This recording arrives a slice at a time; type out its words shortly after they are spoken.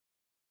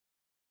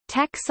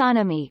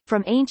Taxonomy,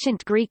 from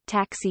ancient Greek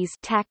taxis,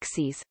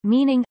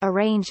 meaning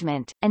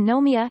arrangement, and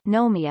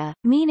nomia,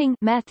 meaning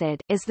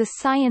method, is the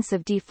science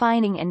of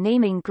defining and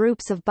naming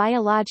groups of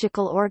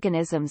biological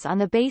organisms on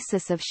the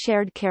basis of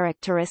shared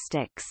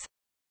characteristics.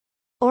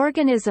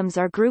 Organisms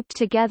are grouped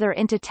together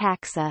into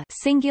taxa,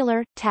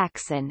 singular,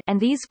 taxon, and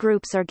these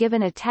groups are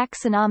given a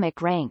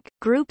taxonomic rank.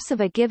 Groups of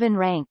a given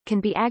rank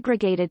can be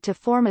aggregated to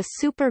form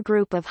a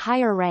supergroup of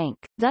higher rank,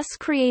 thus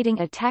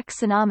creating a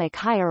taxonomic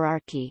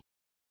hierarchy.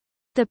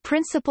 The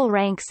principal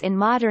ranks in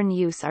modern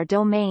use are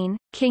domain,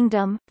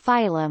 kingdom,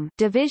 phylum.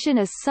 Division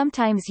is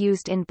sometimes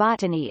used in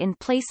botany in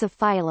place of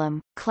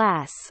phylum,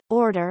 class,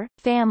 order,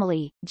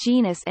 family,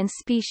 genus and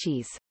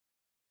species.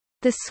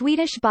 The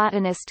Swedish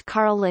botanist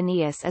Carl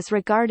Linnaeus is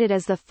regarded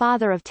as the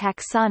father of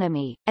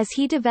taxonomy, as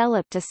he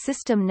developed a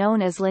system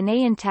known as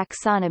Linnaean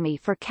taxonomy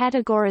for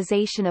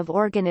categorization of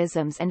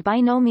organisms and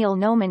binomial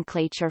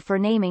nomenclature for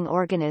naming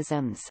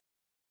organisms.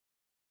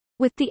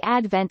 With the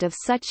advent of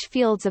such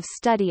fields of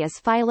study as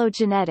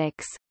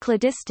phylogenetics,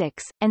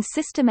 cladistics, and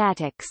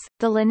systematics,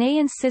 the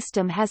Linnaean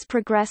system has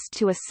progressed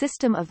to a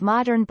system of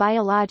modern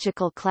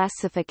biological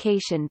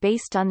classification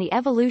based on the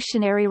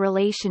evolutionary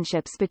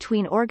relationships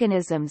between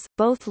organisms,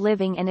 both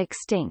living and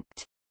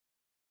extinct.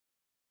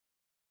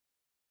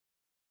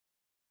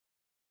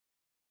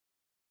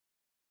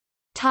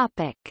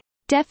 Topic.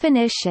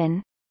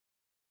 Definition.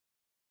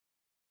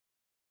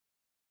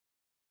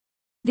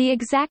 The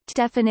exact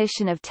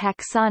definition of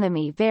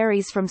taxonomy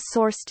varies from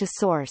source to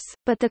source,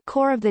 but the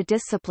core of the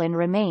discipline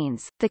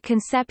remains, the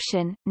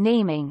conception,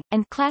 naming,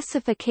 and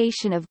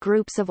classification of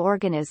groups of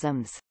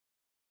organisms.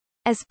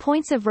 As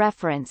points of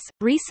reference,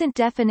 recent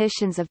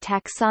definitions of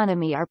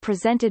taxonomy are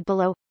presented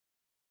below.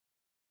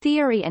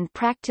 Theory and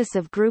practice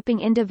of grouping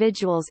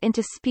individuals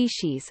into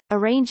species,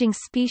 arranging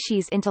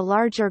species into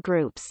larger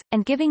groups,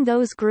 and giving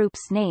those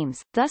groups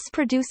names, thus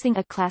producing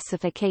a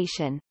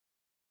classification.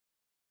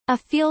 A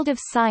field of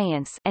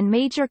science and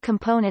major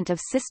component of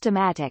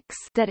systematics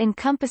that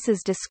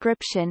encompasses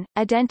description,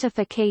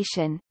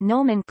 identification,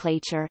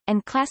 nomenclature,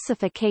 and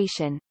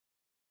classification.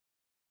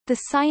 The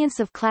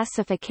science of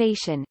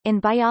classification, in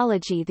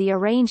biology the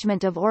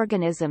arrangement of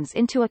organisms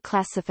into a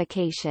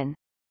classification.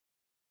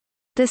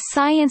 The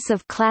science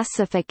of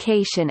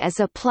classification is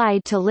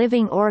applied to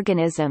living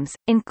organisms,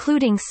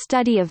 including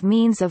study of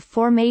means of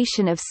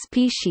formation of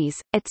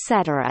species,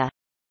 etc.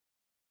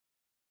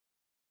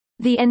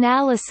 The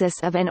analysis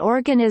of an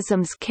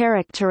organism's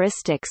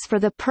characteristics for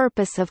the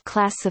purpose of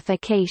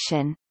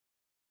classification.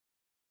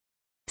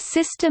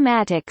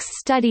 Systematics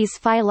studies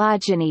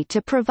phylogeny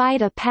to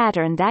provide a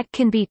pattern that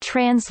can be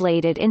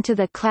translated into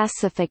the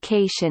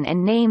classification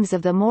and names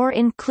of the more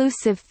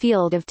inclusive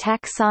field of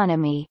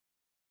taxonomy.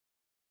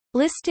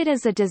 Listed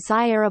as a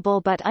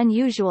desirable but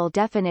unusual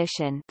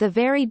definition, the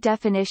varied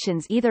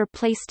definitions either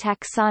place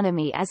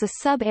taxonomy as a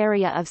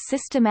sub-area of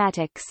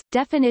systematics,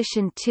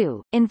 definition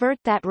 2, invert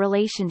that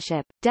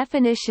relationship,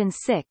 definition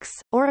 6,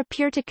 or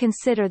appear to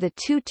consider the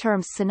two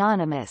terms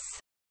synonymous.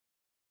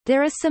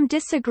 There is some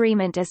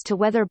disagreement as to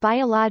whether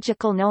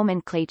biological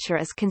nomenclature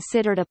is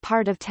considered a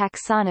part of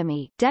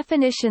taxonomy,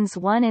 definitions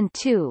 1 and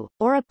 2,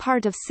 or a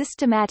part of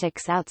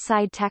systematics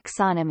outside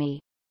taxonomy.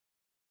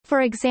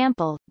 For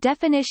example,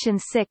 definition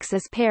 6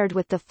 is paired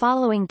with the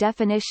following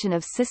definition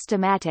of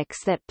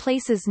systematics that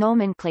places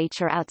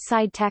nomenclature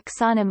outside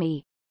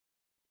taxonomy.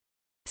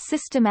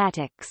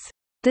 Systematics.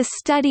 The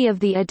study of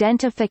the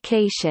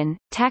identification,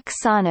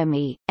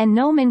 taxonomy, and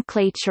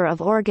nomenclature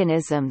of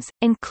organisms,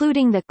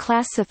 including the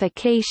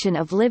classification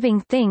of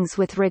living things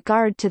with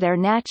regard to their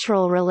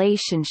natural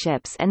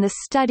relationships and the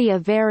study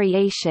of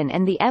variation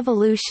and the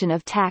evolution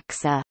of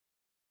taxa.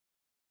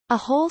 A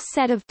whole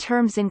set of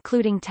terms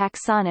including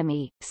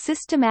taxonomy,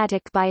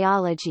 systematic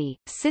biology,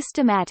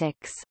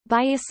 systematics,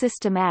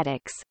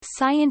 biosystematics,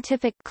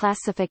 scientific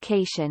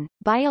classification,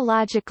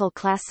 biological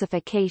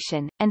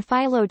classification, and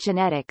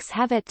phylogenetics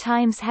have at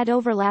times had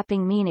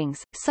overlapping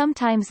meanings,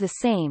 sometimes the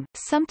same,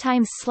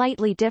 sometimes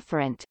slightly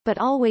different, but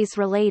always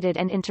related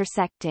and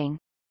intersecting.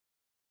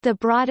 The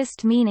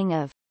broadest meaning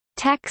of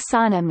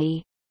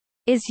taxonomy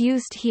is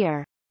used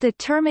here. The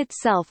term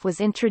itself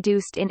was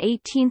introduced in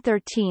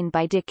 1813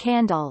 by de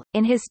Candolle,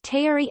 in his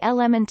Théorie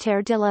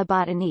élémentaire de la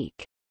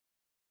botanique.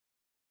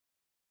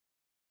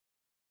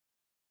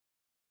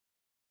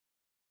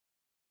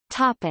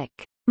 Topic.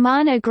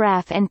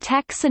 Monograph and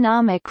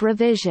taxonomic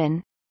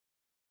revision.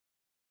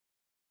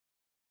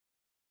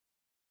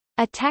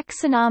 A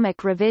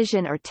taxonomic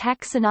revision or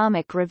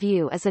taxonomic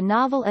review is a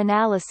novel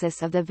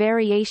analysis of the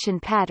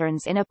variation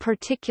patterns in a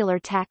particular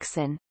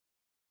taxon.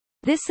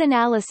 This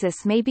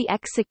analysis may be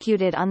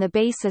executed on the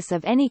basis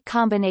of any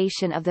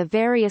combination of the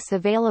various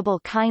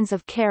available kinds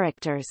of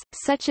characters,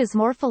 such as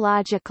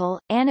morphological,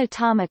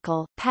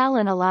 anatomical,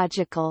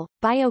 palynological,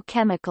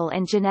 biochemical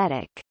and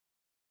genetic.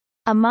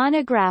 A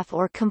monograph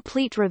or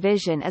complete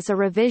revision is a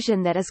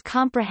revision that is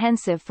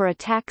comprehensive for a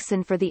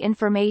taxon for the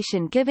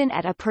information given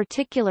at a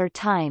particular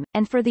time,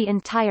 and for the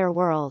entire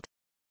world.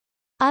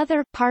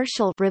 Other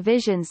partial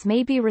revisions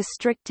may be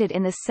restricted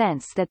in the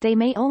sense that they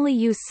may only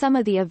use some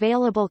of the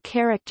available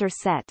character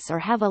sets or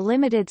have a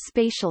limited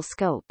spatial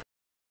scope.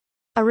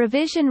 A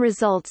revision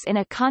results in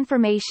a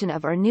confirmation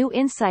of or new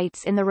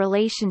insights in the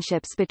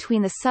relationships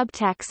between the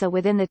subtaxa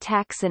within the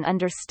taxon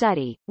under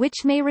study,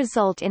 which may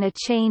result in a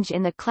change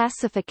in the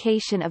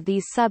classification of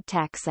these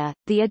subtaxa,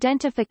 the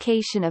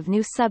identification of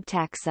new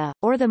subtaxa,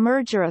 or the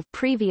merger of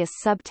previous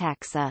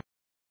subtaxa.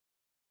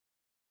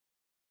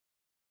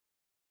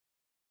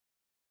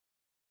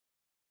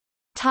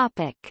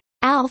 Topic: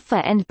 Alpha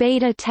and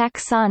beta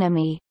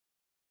taxonomy.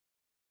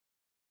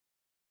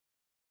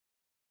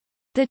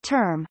 The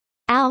term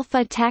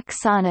alpha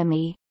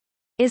taxonomy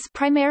is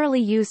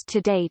primarily used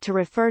today to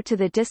refer to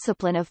the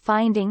discipline of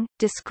finding,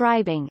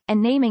 describing,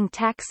 and naming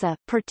taxa,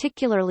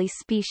 particularly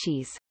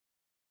species.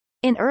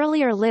 In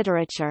earlier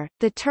literature,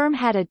 the term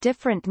had a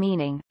different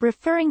meaning,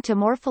 referring to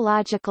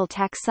morphological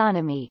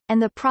taxonomy, and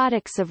the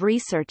products of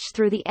research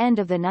through the end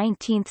of the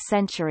 19th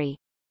century.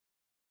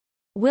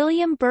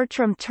 William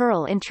Bertram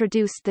Turrell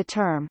introduced the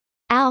term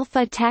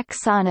alpha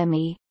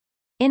taxonomy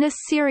in a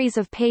series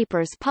of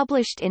papers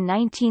published in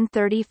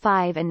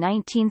 1935 and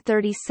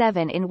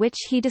 1937 in which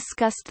he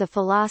discussed the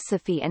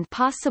philosophy and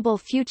possible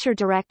future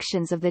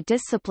directions of the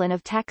discipline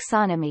of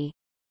taxonomy.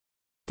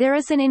 There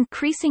is an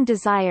increasing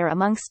desire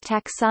amongst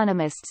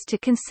taxonomists to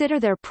consider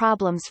their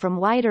problems from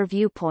wider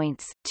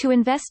viewpoints, to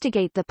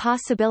investigate the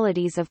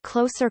possibilities of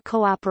closer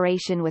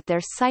cooperation with their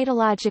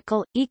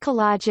cytological,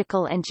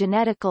 ecological and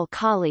genetical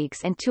colleagues,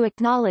 and to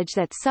acknowledge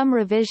that some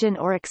revision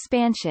or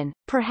expansion,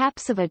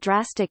 perhaps of a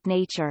drastic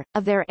nature,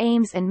 of their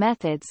aims and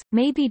methods,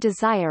 may be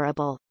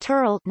desirable.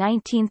 Turrell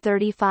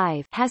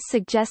 1935 has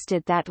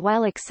suggested that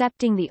while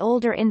accepting the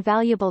older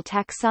invaluable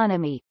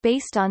taxonomy,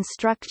 based on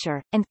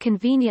structure, and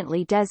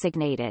conveniently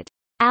designated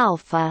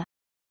alpha,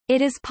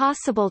 it is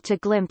possible to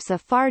glimpse a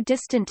far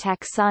distant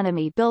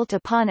taxonomy built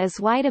upon as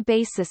wide a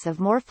basis of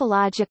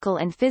morphological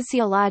and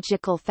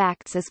physiological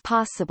facts as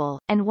possible,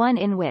 and one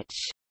in which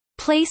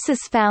place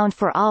is found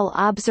for all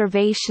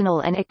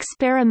observational and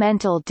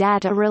experimental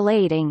data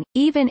relating,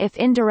 even if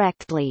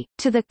indirectly,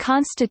 to the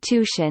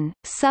constitution,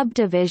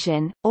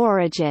 subdivision,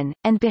 origin,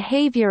 and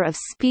behavior of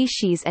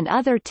species and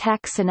other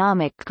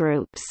taxonomic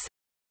groups.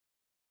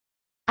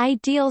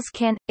 Ideals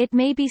can, it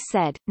may be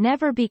said,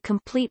 never be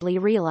completely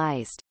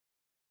realized.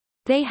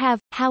 They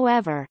have,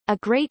 however, a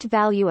great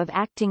value of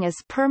acting as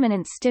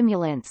permanent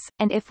stimulants,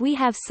 and if we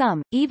have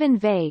some, even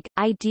vague,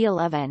 ideal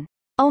of an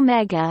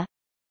omega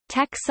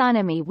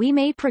taxonomy, we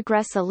may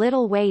progress a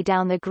little way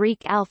down the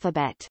Greek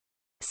alphabet.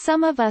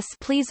 Some of us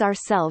please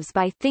ourselves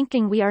by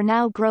thinking we are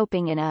now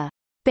groping in a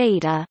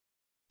beta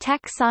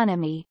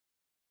taxonomy.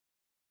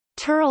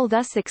 Turrell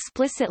thus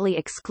explicitly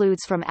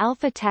excludes from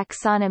alpha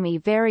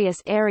taxonomy various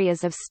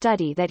areas of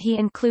study that he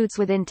includes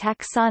within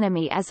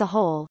taxonomy as a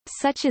whole,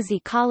 such as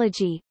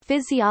ecology,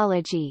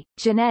 physiology,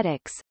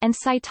 genetics, and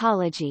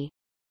cytology.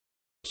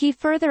 He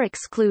further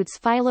excludes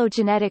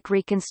phylogenetic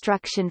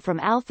reconstruction from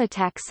alpha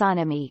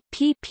taxonomy,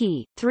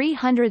 pp.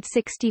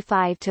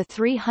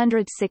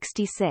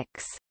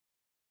 365–366.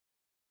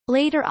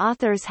 Later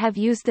authors have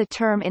used the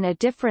term in a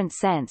different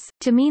sense,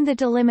 to mean the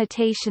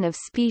delimitation of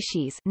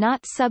species,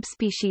 not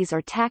subspecies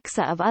or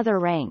taxa of other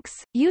ranks,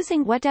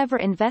 using whatever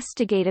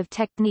investigative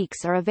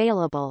techniques are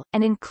available,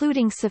 and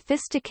including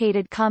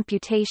sophisticated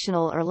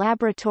computational or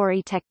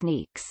laboratory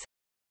techniques.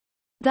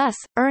 Thus,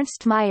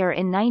 Ernst Mayr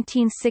in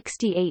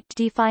 1968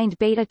 defined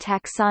beta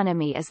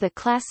taxonomy as the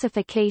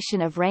classification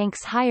of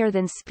ranks higher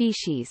than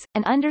species,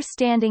 an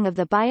understanding of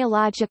the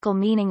biological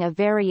meaning of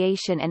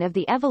variation and of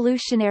the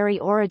evolutionary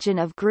origin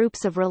of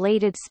groups of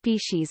related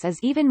species is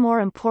even more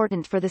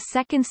important for the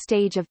second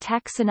stage of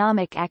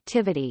taxonomic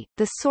activity,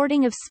 the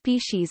sorting of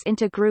species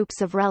into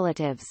groups of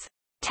relatives,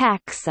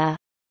 taxa,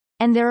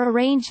 and their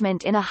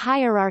arrangement in a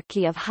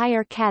hierarchy of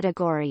higher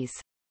categories.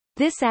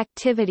 This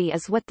activity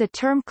is what the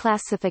term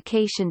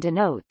classification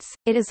denotes.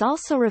 It is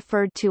also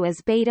referred to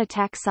as beta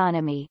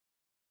taxonomy.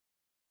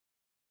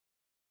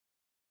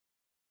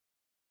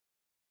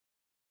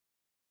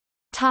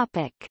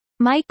 Topic: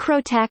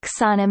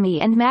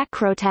 Microtaxonomy and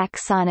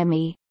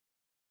macrotaxonomy.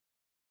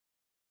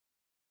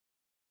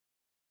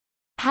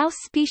 How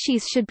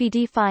species should be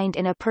defined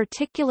in a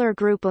particular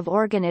group of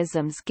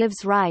organisms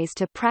gives rise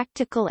to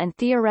practical and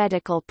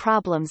theoretical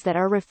problems that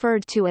are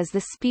referred to as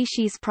the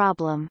species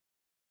problem.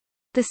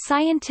 The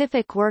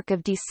scientific work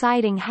of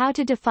deciding how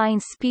to define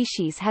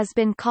species has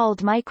been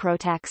called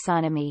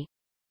microtaxonomy.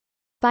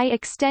 By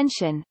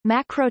extension,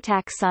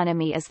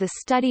 macrotaxonomy is the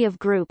study of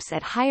groups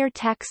at higher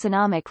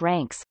taxonomic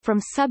ranks,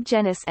 from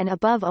subgenus and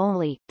above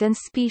only, than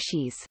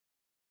species.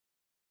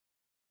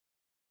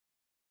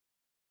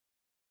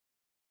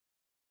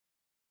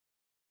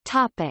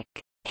 Topic: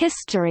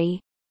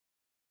 History.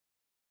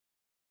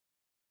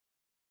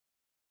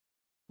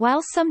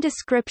 While some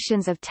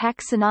descriptions of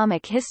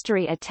taxonomic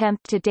history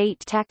attempt to date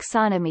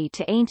taxonomy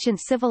to ancient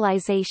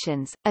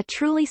civilizations, a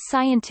truly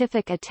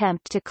scientific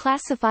attempt to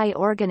classify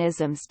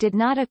organisms did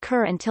not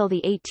occur until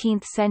the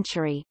 18th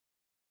century.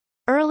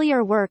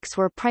 Earlier works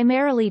were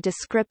primarily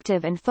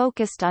descriptive and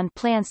focused on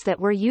plants that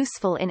were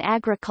useful in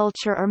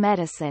agriculture or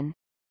medicine.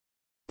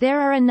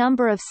 There are a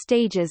number of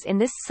stages in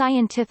this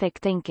scientific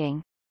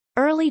thinking.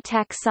 Early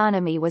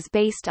taxonomy was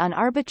based on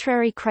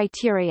arbitrary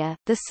criteria,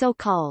 the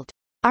so-called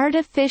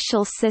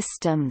artificial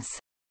systems,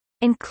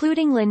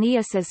 including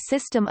Linnaeus's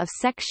system of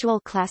sexual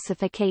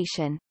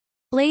classification.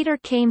 Later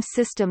came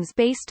systems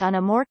based on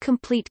a more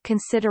complete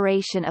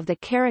consideration of the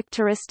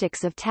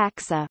characteristics of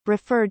taxa,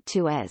 referred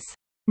to as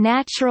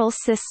natural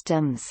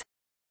systems,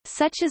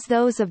 such as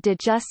those of de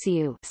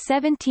Jussieu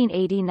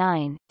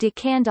 (1789), de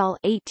Candolle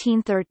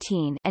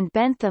 (1813), and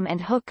Bentham and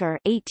Hooker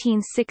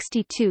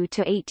 (1862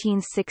 to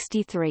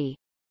 1863).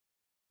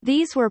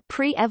 These were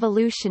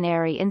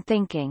pre-evolutionary in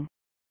thinking.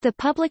 The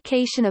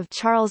publication of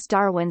Charles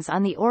Darwin's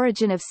On the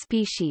Origin of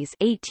Species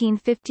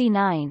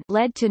 1859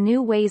 led to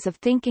new ways of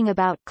thinking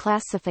about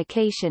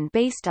classification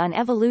based on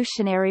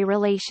evolutionary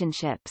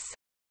relationships.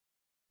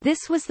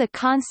 This was the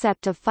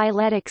concept of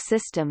phyletic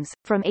systems,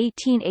 from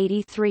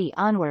 1883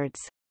 onwards.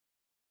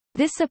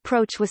 This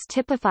approach was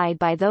typified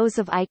by those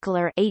of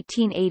Eichler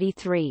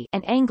 1883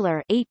 and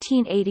Engler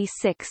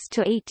 1886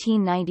 to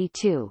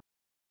 1892.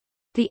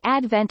 The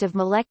advent of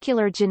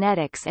molecular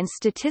genetics and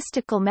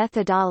statistical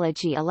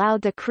methodology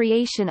allowed the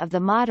creation of the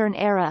modern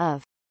era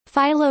of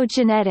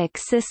phylogenetic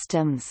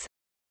systems,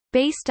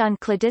 based on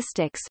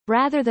cladistics,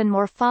 rather than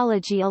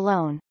morphology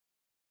alone.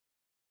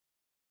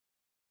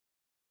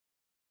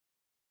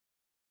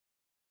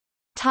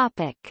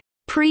 Topic: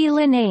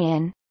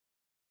 Pre-Linnaean.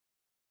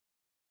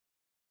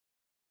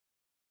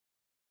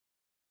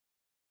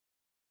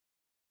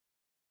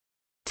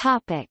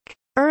 Topic: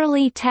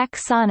 Early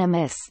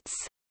taxonomists.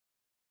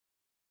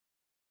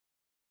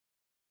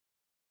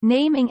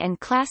 Naming and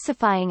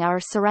classifying our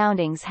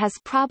surroundings has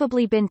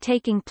probably been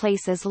taking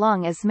place as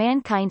long as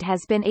mankind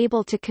has been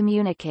able to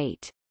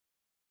communicate.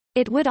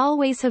 It would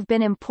always have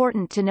been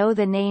important to know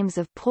the names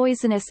of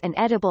poisonous and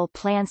edible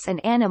plants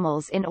and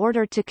animals in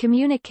order to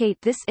communicate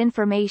this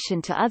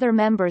information to other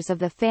members of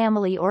the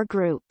family or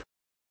group.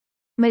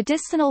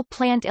 Medicinal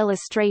plant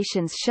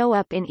illustrations show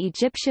up in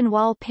Egyptian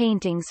wall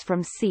paintings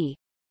from c.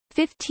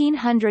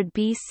 1500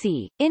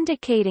 BC,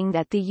 indicating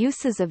that the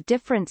uses of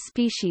different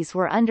species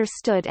were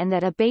understood and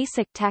that a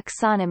basic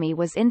taxonomy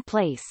was in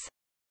place.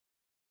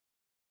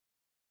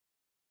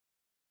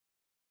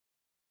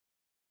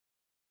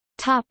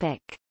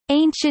 Topic: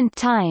 Ancient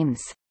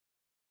times.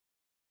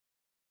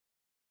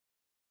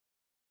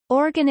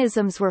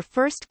 Organisms were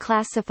first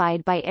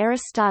classified by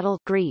Aristotle,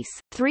 Greece,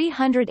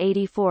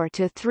 384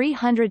 to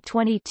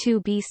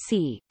 322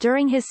 BC,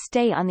 during his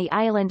stay on the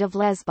island of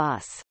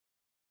Lesbos.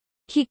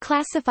 He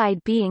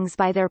classified beings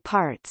by their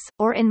parts,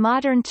 or in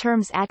modern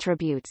terms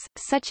attributes,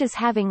 such as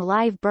having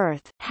live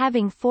birth,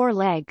 having 4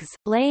 legs,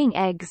 laying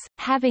eggs,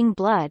 having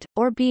blood,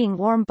 or being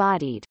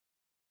warm-bodied.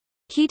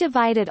 He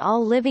divided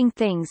all living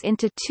things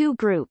into 2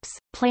 groups,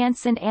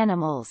 plants and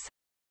animals.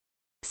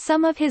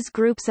 Some of his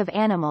groups of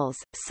animals,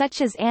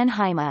 such as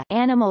Anhyma,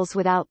 animals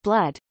without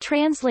blood,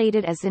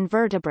 translated as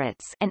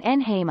invertebrates, and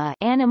Enhyma,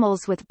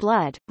 animals with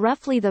blood,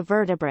 roughly the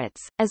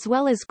vertebrates, as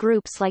well as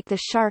groups like the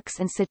sharks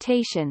and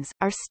cetaceans,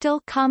 are still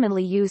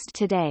commonly used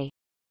today.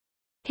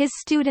 His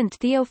student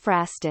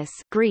Theophrastus,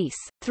 Greece,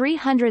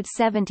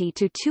 370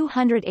 to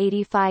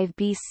 285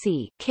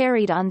 BC,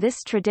 carried on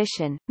this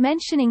tradition,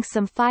 mentioning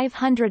some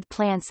 500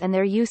 plants and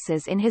their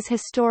uses in his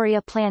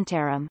Historia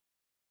Plantarum.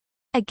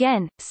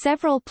 Again,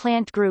 several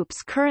plant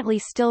groups currently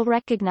still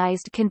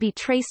recognized can be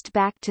traced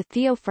back to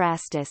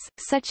Theophrastus,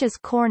 such as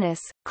Cornus,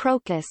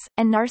 Crocus,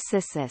 and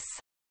Narcissus.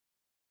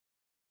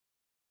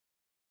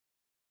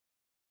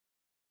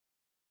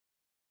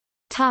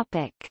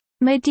 Topic: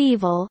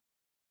 Medieval.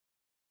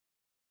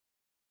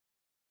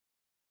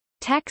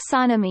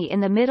 Taxonomy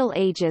in the Middle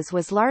Ages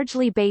was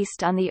largely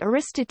based on the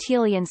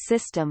Aristotelian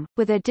system,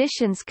 with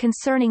additions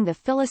concerning the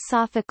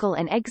philosophical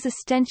and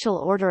existential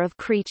order of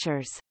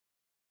creatures.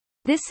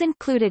 This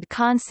included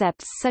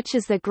concepts such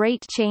as the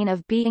great chain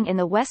of being in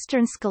the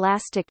Western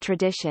scholastic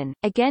tradition,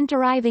 again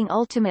deriving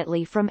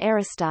ultimately from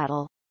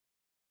Aristotle.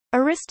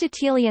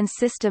 Aristotelian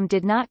system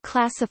did not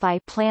classify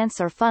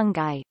plants or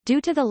fungi, due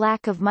to the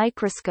lack of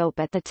microscope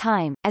at the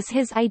time, as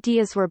his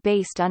ideas were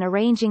based on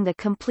arranging the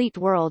complete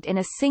world in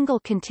a single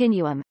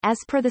continuum, as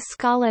per the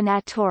Scala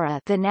Natura,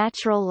 the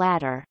natural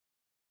ladder.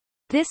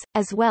 This,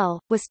 as well,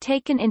 was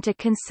taken into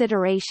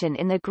consideration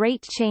in the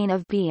great chain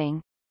of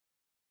being.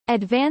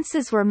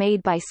 Advances were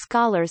made by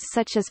scholars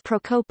such as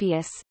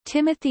Procopius,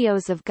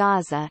 Timotheos of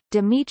Gaza,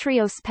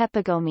 Demetrios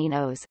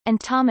Papagomenos, and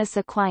Thomas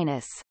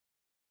Aquinas.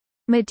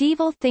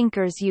 Medieval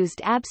thinkers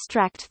used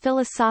abstract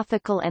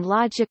philosophical and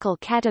logical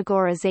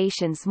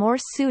categorizations more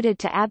suited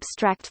to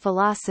abstract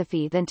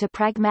philosophy than to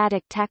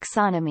pragmatic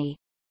taxonomy.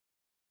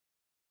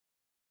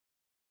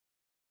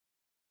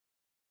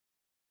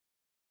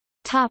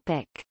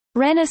 Topic: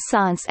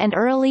 Renaissance and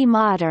early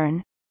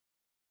modern.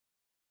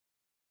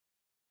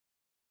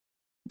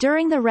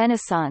 During the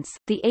Renaissance,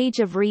 the Age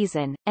of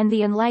Reason, and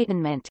the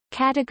Enlightenment,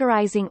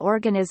 categorizing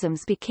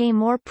organisms became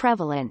more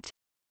prevalent.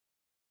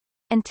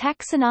 and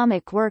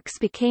taxonomic works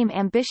became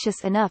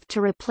ambitious enough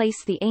to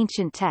replace the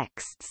ancient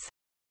texts.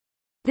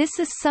 This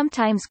is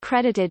sometimes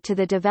credited to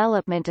the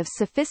development of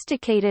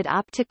sophisticated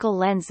optical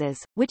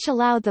lenses, which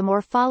allowed the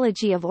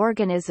morphology of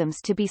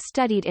organisms to be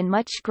studied in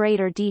much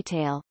greater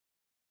detail.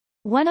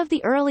 One of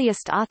the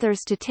earliest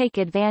authors to take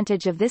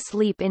advantage of this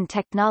leap in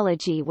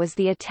technology was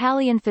the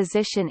Italian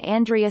physician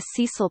Andrea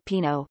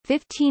Cesalpino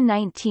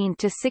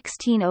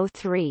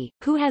 (1519–1603),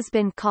 who has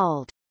been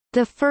called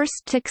the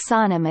first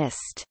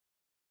taxonomist.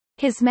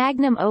 His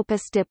magnum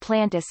opus De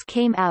Plantis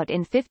came out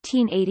in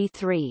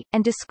 1583,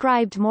 and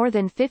described more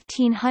than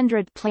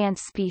 1,500 plant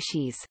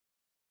species.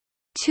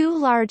 Two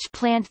large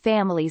plant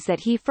families that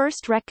he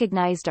first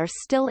recognized are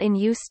still in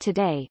use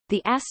today,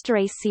 the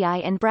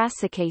Asteraceae and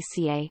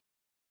Brassicaceae.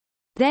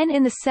 Then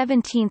in the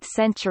 17th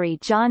century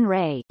John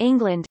Ray,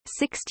 England,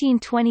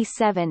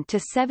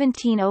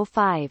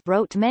 1627–1705,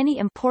 wrote many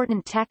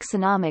important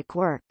taxonomic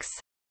works.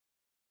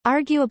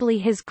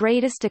 Arguably his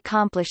greatest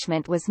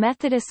accomplishment was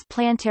Methodus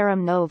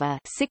Plantarum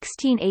Nova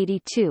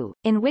 1682,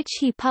 in which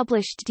he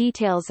published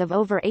details of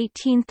over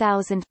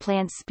 18,000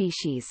 plant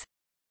species.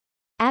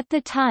 At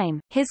the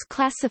time, his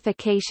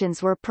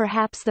classifications were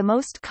perhaps the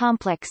most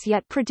complex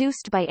yet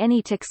produced by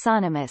any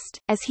taxonomist,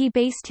 as he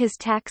based his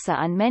taxa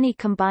on many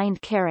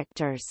combined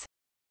characters.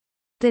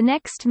 The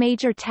next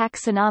major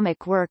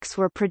taxonomic works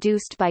were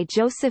produced by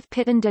Joseph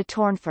Pitton de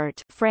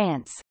Tournefort,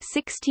 France,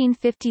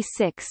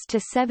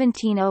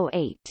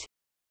 1656–1708.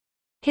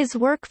 His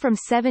work from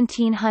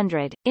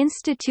 1700,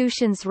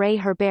 Institutions Rei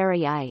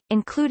Herbarii,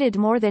 included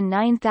more than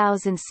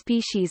 9,000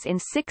 species in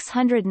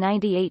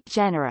 698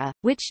 genera,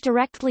 which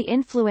directly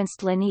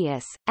influenced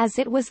Linnaeus, as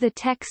it was the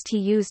text he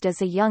used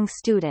as a young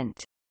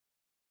student.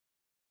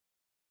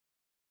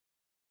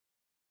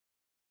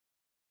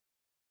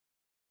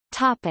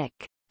 Topic: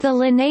 The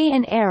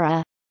Linnaean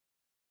era.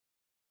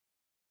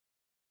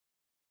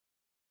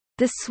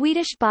 The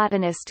Swedish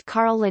botanist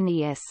Carl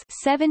Linnaeus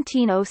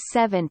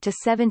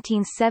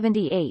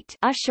 (1707–1778)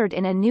 ushered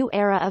in a new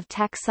era of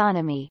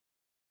taxonomy.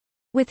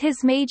 With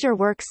his major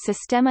works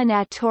Systema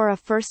Naturae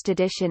first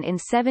edition in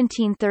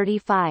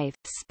 1735,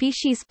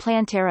 Species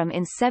Plantarum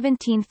in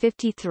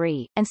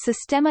 1753, and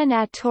Systema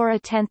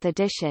Naturae 10th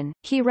edition,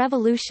 he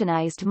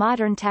revolutionized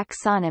modern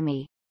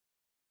taxonomy.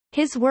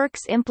 His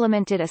works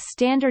implemented a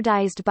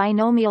standardized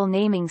binomial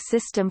naming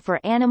system for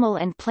animal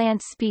and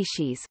plant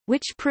species,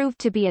 which proved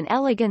to be an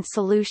elegant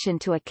solution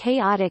to a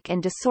chaotic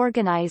and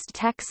disorganized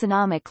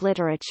taxonomic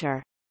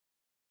literature.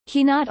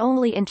 He not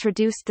only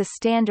introduced the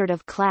standard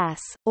of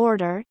class,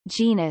 order,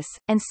 genus,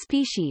 and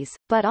species,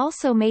 but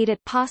also made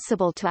it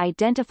possible to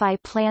identify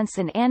plants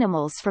and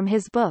animals from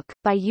his book,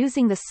 by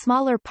using the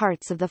smaller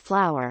parts of the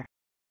flower.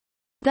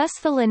 Thus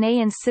the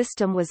Linnaean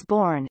system was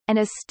born, and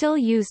is still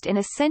used in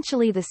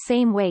essentially the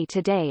same way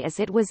today as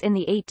it was in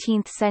the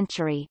 18th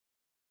century.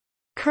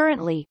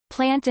 Currently,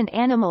 plant and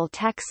animal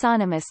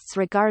taxonomists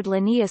regard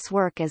Linnaeus'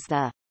 work as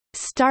the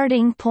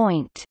starting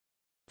point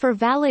for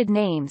valid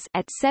names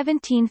at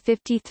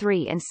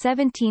 1753 and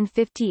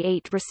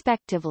 1758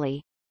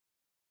 respectively.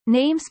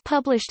 Names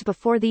published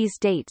before these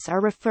dates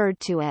are referred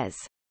to as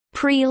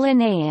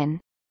Pre-Linnaean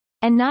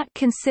and not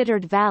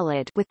considered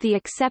valid, with the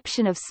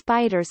exception of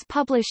spiders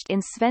published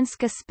in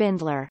Svenska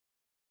Spindlar.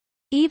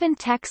 Even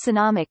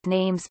taxonomic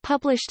names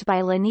published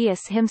by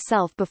Linnaeus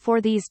himself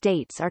before these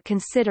dates are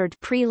considered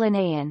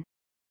pre-Linnaean.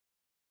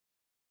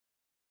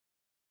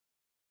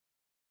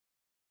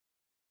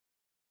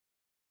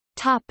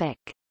 Topic: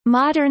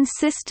 Modern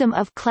system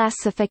of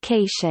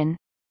classification.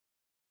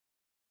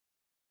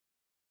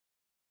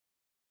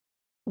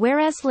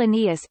 Whereas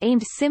Linnaeus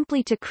aimed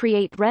simply to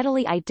create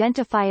readily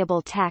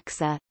identifiable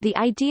taxa, the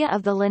idea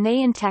of the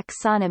Linnaean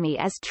taxonomy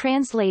as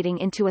translating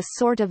into a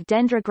sort of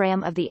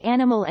dendrogram of the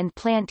animal and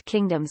plant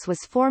kingdoms was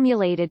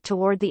formulated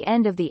toward the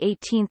end of the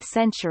 18th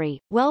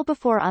century, well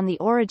before On the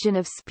Origin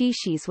of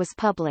Species was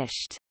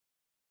published.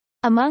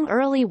 Among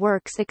early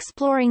works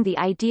exploring the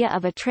idea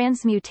of a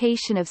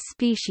transmutation of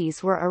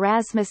species were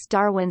Erasmus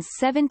Darwin's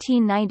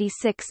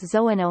 1796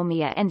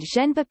 Zoonomia and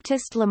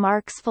Jean-Baptiste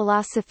Lamarck's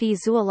Philosophie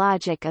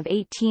zoologique of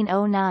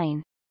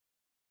 1809.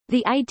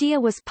 The idea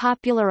was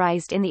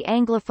popularized in the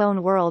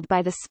Anglophone world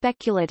by the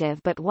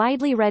speculative but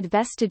widely read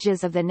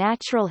Vestiges of the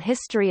Natural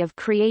History of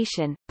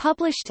Creation,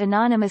 published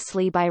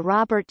anonymously by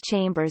Robert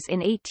Chambers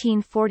in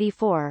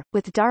 1844.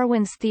 With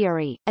Darwin's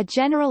theory, a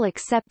general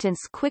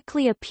acceptance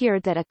quickly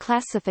appeared that a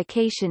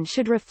classification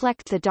should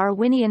reflect the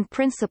Darwinian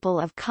principle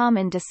of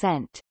common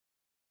descent.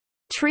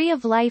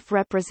 Tree-of-life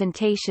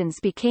representations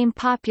became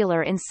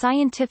popular in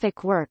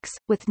scientific works,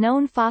 with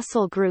known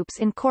fossil groups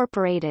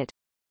incorporated.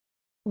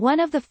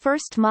 One of the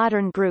first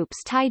modern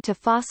groups tied to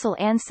fossil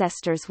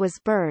ancestors was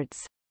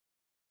birds.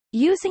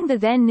 Using the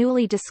then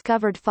newly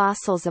discovered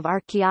fossils of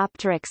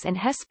Archaeopteryx and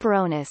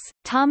Hesperornis,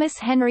 Thomas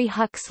Henry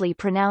Huxley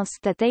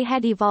pronounced that they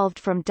had evolved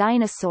from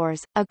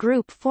dinosaurs, a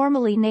group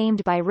formally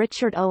named by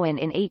Richard Owen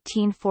in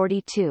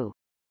 1842.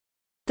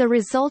 The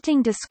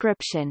resulting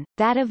description,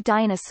 that of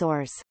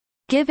dinosaurs,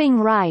 giving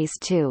rise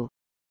to,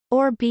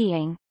 or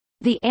being,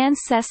 the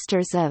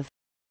ancestors of,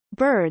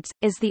 birds,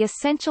 is the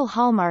essential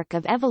hallmark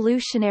of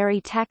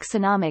evolutionary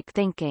taxonomic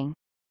thinking.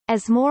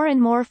 As more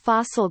and more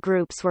fossil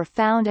groups were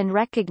found and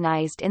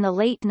recognized in the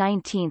late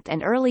 19th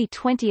and early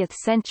 20th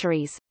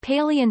centuries,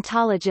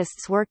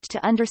 paleontologists worked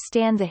to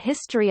understand the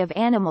history of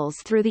animals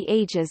through the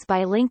ages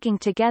by linking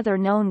together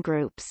known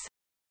groups.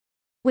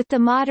 With the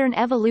modern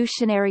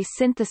evolutionary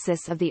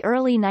synthesis of the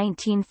early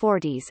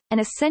 1940s, an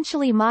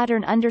essentially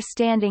modern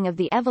understanding of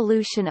the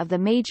evolution of the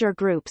major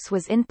groups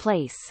was in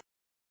place.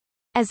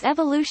 As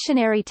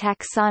evolutionary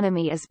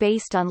taxonomy is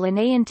based on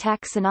Linnaean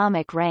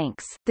taxonomic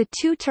ranks, the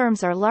two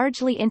terms are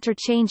largely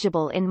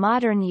interchangeable in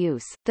modern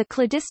use. The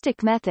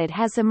cladistic method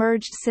has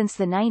emerged since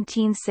the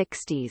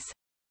 1960s.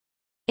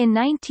 In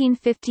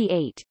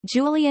 1958,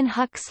 Julian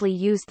Huxley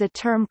used the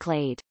term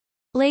clade.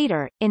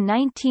 Later, in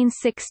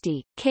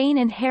 1960, Kane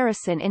and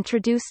Harrison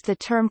introduced the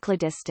term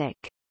cladistic.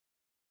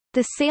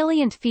 The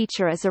salient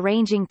feature is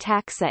arranging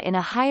taxa in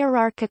a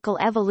hierarchical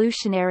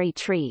evolutionary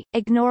tree,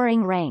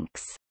 ignoring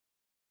ranks.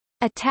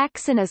 A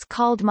taxon is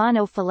called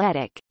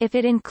monophyletic, if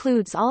it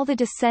includes all the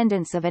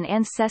descendants of an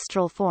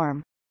ancestral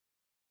form.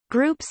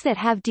 Groups that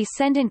have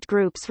descendant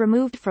groups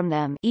removed from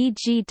them,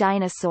 e.g.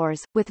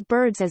 dinosaurs, with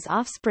birds as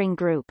offspring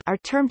group, are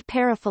termed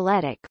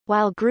paraphyletic,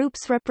 while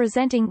groups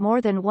representing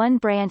more than one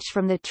branch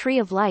from the tree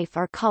of life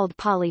are called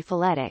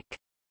polyphyletic.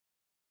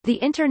 The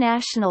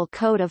International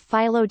Code of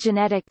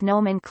Phylogenetic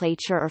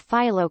Nomenclature or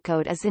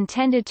Phylocode is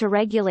intended to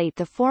regulate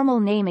the formal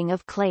naming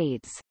of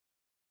clades.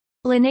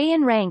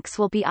 Linnaean ranks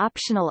will be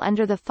optional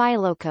under the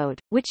Phylocode,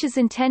 which is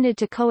intended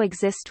to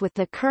coexist with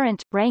the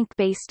current,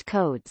 rank-based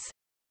codes.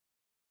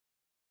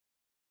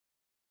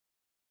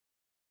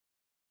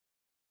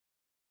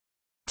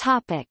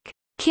 Topic: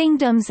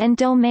 Kingdoms and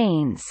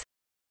domains.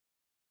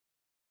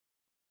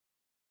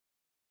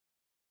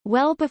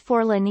 Well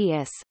before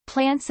Linnaeus,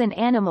 plants and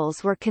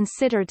animals were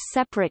considered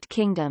separate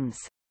kingdoms.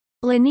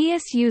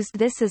 Linnaeus used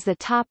this as the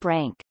top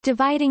rank,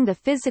 dividing the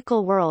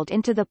physical world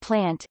into the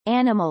plant,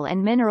 animal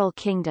and mineral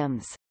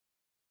kingdoms.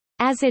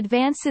 As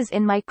advances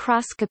in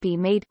microscopy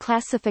made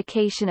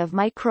classification of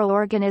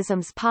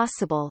microorganisms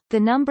possible, the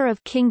number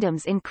of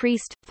kingdoms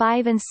increased,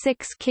 5 and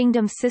 6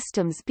 kingdom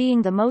systems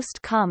being the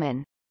most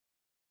common.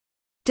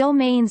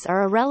 Domains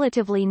are a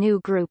relatively new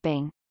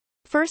grouping.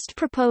 First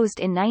proposed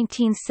in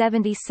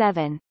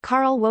 1977,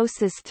 Carl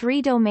Woese's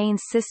three-domain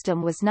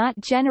system was not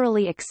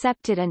generally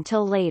accepted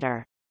until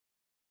later.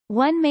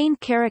 One main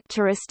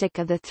characteristic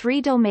of the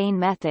three-domain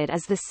method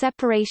is the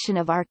separation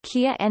of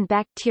archaea and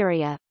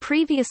bacteria,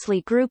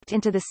 previously grouped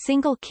into the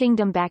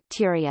single-kingdom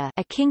bacteria,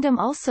 a kingdom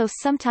also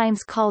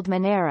sometimes called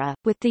Monera,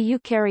 with the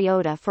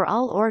eukaryota for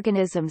all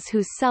organisms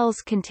whose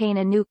cells contain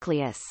a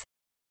nucleus.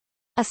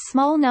 A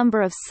small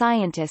number of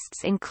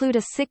scientists include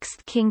a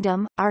sixth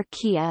kingdom,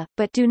 archaea,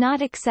 but do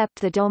not accept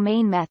the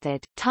domain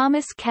method.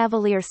 Thomas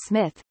Cavalier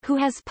Smith, who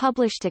has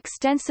published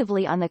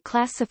extensively on the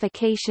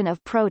classification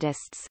of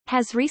protists,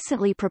 has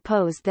recently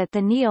proposed that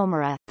the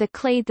Neomera, the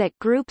clade that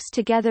groups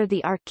together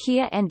the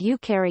archaea and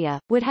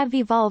eukarya, would have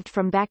evolved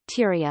from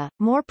bacteria,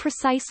 more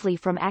precisely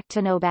from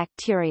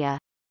actinobacteria.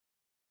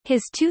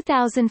 His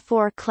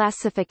 2004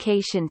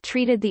 classification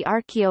treated the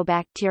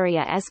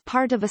archaeobacteria as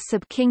part of a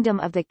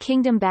subkingdom of the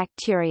kingdom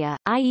bacteria,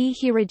 i.e.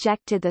 he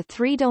rejected the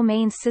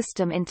three-domain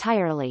system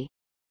entirely.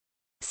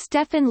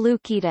 Stefan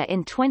Lukita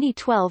in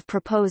 2012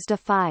 proposed a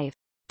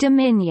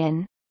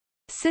five-dominion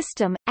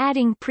system,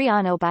 adding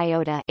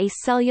preonobiota,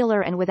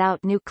 acellular and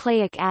without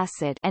nucleic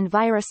acid, and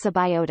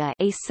virusobiota,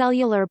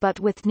 acellular but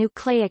with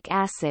nucleic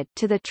acid,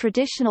 to the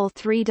traditional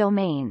three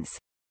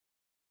domains.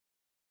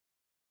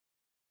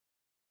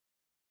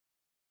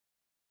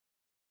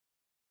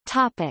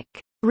 Topic: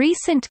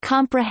 Recent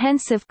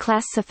comprehensive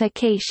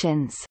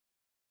classifications.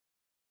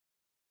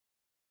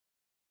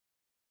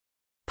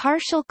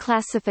 Partial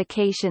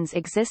classifications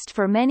exist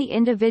for many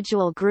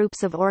individual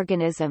groups of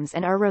organisms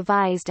and are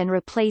revised and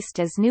replaced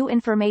as new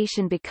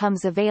information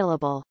becomes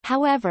available.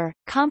 However,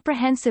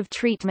 comprehensive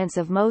treatments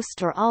of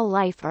most or all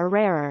life are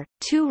rarer.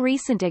 Two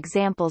recent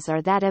examples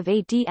are that of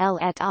Adl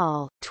et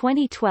al.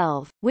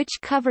 2012, which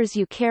covers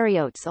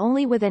eukaryotes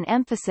only with an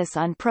emphasis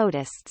on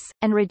protists,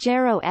 and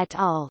Ruggiero et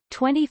al.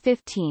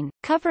 2015,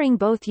 covering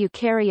both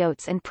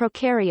eukaryotes and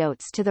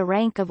prokaryotes to the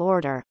rank of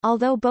order,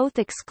 although both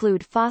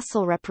exclude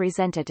fossil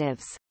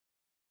representatives.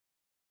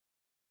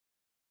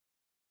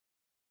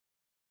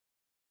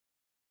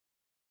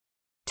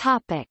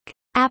 Topic: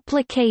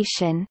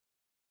 Application.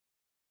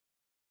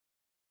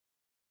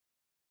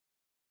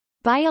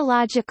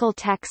 Biological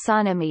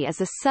taxonomy is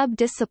a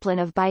sub-discipline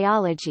of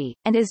biology,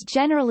 and is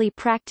generally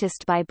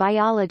practiced by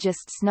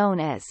biologists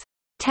known as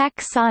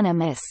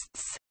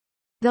taxonomists,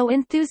 though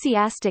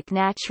enthusiastic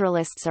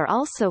naturalists are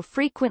also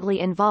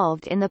frequently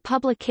involved in the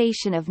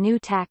publication of new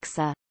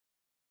taxa.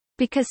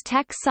 Because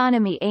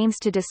taxonomy aims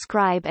to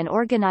describe and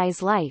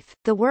organize life,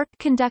 the work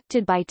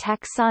conducted by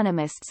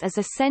taxonomists is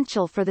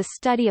essential for the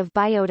study of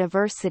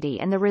biodiversity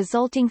and the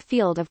resulting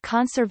field of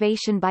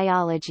conservation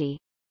biology.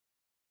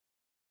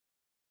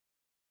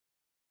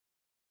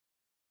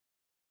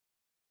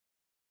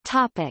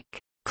 Topic: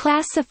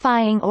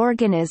 Classifying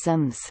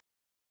organisms.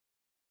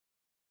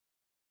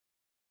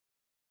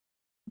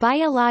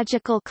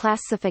 Biological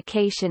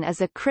classification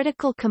is a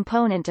critical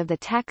component of the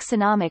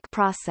taxonomic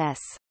process.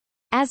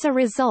 As a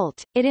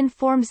result, it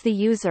informs the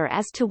user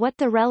as to what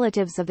the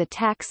relatives of the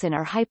taxon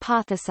are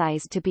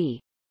hypothesized to be.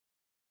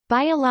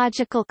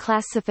 Biological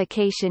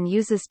classification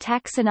uses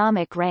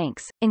taxonomic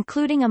ranks,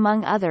 including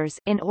among others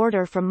in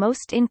order from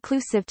most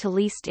inclusive to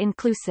least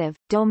inclusive,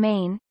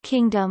 domain,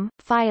 kingdom,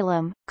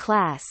 phylum,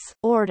 class,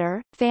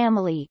 order,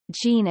 family,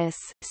 genus,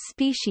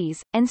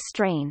 species, and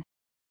strain.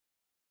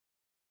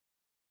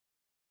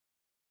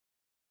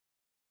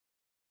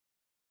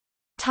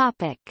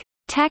 Topic: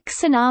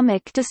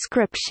 Taxonomic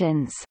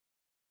descriptions.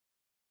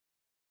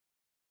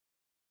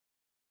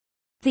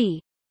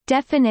 The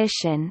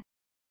definition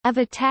of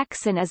a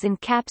taxon is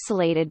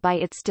encapsulated by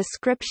its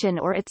description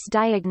or its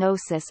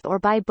diagnosis or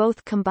by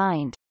both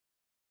combined.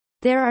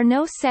 There are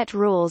no set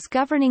rules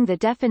governing the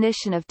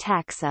definition of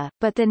taxa,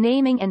 but the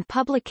naming and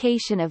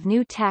publication of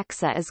new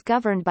taxa is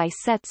governed by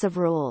sets of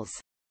rules.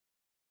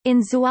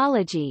 In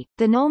zoology,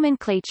 the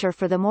nomenclature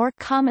for the more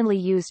commonly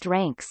used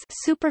ranks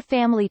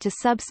superfamily to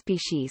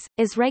subspecies,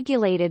 is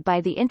regulated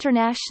by the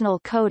International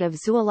Code of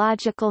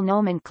Zoological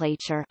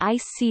Nomenclature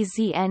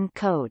ICZN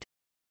code.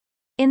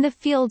 In the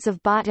fields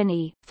of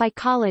botany,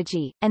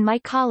 phycology, and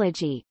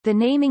mycology, the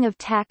naming of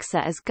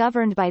taxa is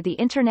governed by the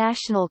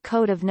International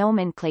Code of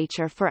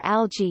Nomenclature for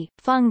Algae,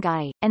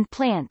 Fungi, and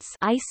Plants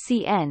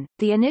ICN.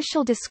 The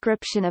initial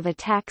description of a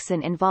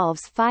taxon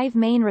involves 5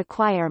 main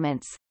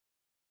requirements.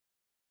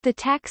 The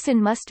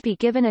taxon must be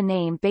given a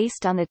name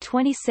based on the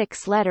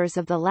 26 letters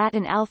of the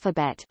Latin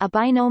alphabet, a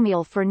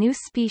binomial for new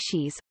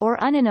species, or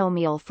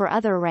uninomial for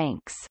other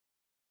ranks.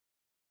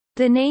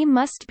 The name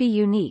must be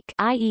unique,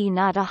 i.e.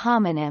 not a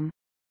homonym.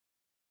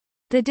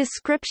 The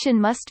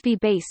description must be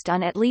based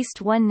on at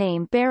least one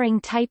name-bearing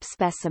type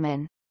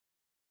specimen.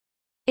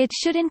 It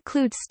should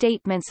include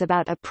statements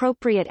about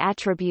appropriate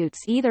attributes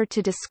either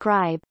to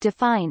describe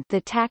define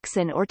the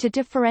taxon or to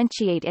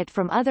differentiate it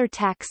from other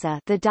taxa.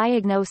 The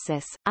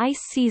diagnosis,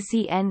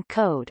 ICZN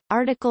code,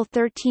 Article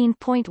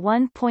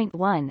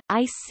 13.1.1,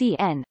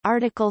 ICN,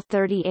 Article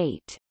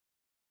 38.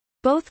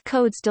 Both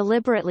codes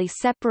deliberately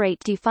separate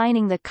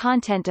defining the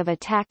content of a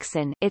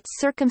taxon, its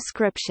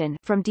circumscription,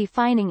 from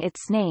defining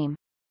its name.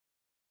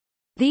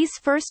 These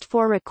first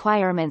 4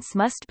 requirements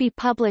must be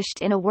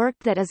published in a work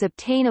that is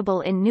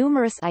obtainable in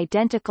numerous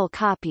identical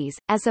copies,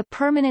 as a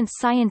permanent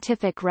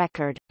scientific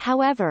record.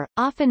 However,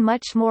 often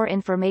much more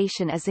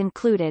information is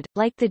included,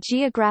 like the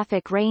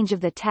geographic range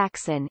of the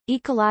taxon,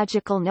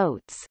 ecological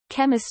notes,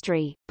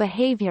 chemistry,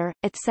 behavior,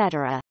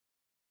 etc.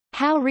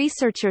 How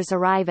researchers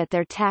arrive at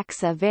their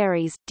taxa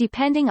varies,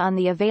 depending on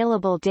the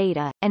available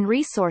data, and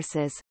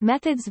resources.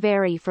 Methods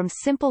vary from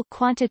simple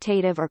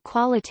quantitative or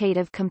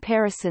qualitative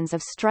comparisons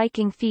of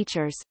striking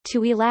features,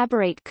 to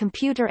elaborate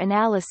computer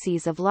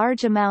analyses of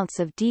large amounts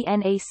of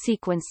DNA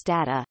sequence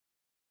data.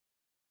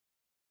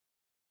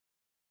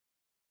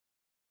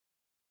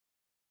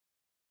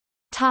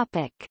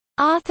 Topic: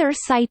 Author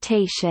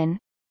citation.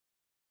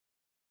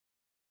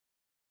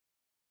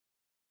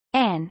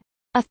 An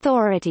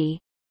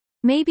authority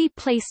may be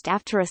placed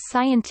after a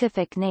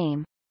scientific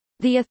name.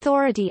 The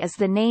authority is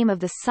the name of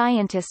the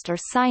scientist or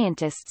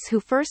scientists who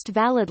first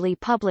validly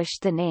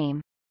published the name.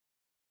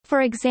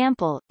 For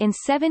example, in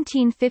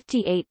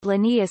 1758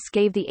 Linnaeus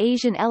gave the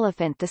Asian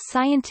elephant the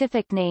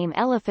scientific name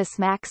Elephas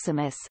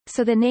maximus,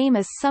 so the name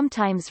is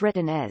sometimes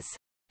written as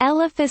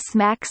Elephas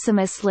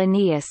maximus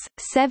Linnaeus,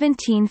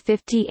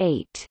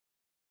 1758.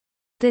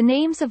 The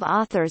names of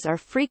authors are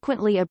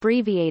frequently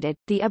abbreviated.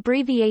 The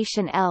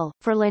abbreviation L,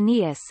 for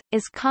Linnaeus,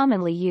 is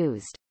commonly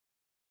used.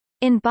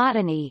 In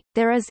botany,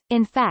 there is,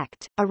 in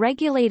fact, a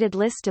regulated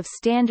list of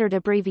standard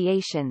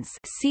abbreviations.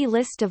 See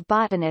List of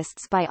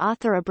botanists by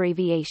author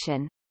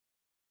abbreviation.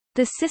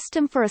 The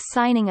system for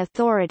assigning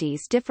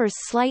authorities differs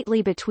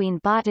slightly between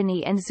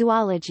botany and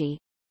zoology.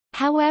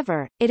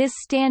 However, it is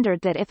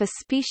standard that if a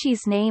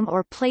species name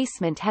or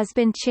placement has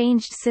been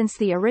changed since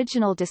the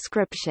original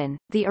description,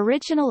 the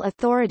original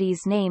authority's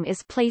name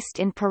is placed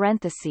in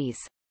parentheses.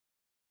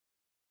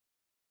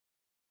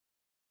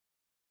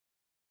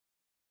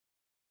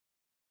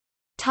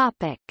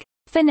 Topic: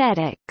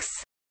 Phonetics.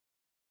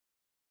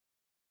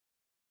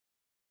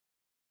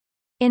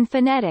 In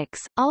phonetics,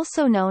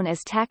 also known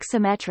as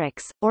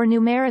taxometrics, or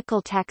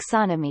numerical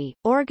taxonomy,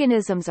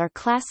 organisms are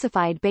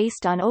classified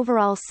based on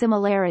overall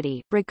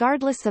similarity,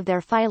 regardless of their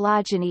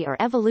phylogeny or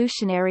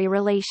evolutionary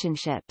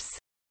relationships.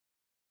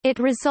 It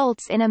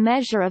results in a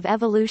measure of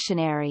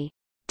evolutionary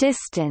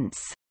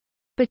distance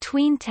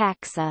between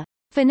taxa.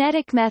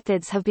 Phonetic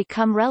methods have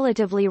become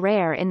relatively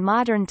rare in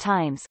modern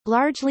times,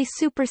 largely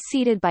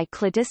superseded by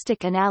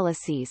cladistic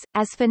analyses,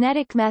 as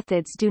phonetic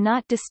methods do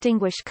not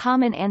distinguish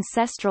common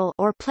ancestral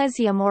or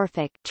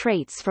plesiomorphic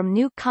traits from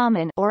new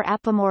common or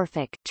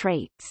apomorphic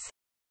traits.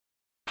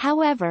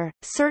 However,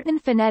 certain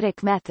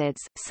phonetic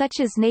methods,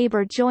 such as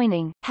neighbor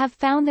joining, have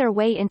found their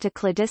way into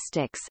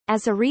cladistics,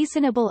 as a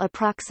reasonable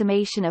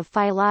approximation of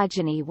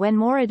phylogeny when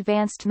more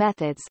advanced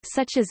methods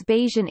such as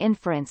Bayesian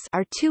inference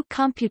are too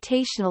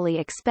computationally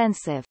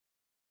expensive.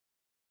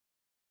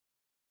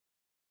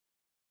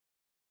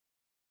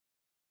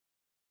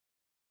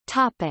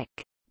 Topic: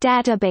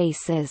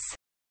 Databases.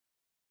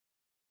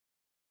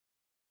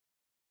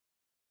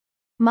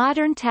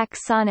 Modern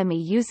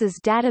taxonomy uses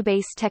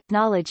database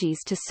technologies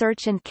to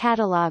search and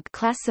catalog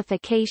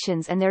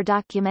classifications and their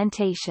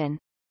documentation.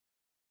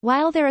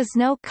 While there is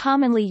no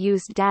commonly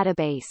used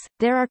database,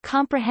 there are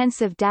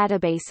comprehensive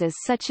databases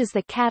such as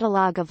the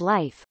Catalogue of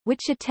Life,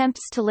 which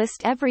attempts to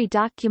list every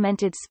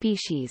documented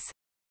species.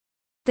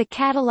 The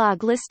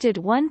catalogue listed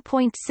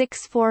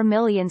 1.64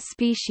 million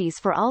species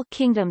for all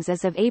kingdoms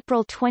as of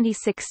April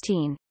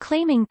 2016,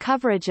 claiming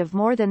coverage of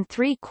more than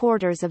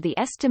 3/4 of the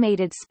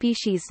estimated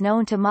species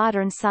known to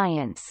modern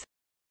science.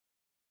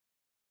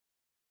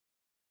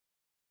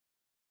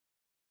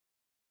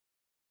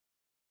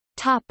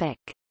 Topic.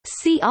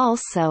 See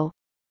also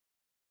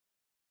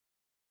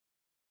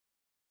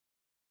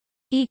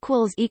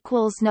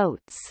 ==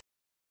 Notes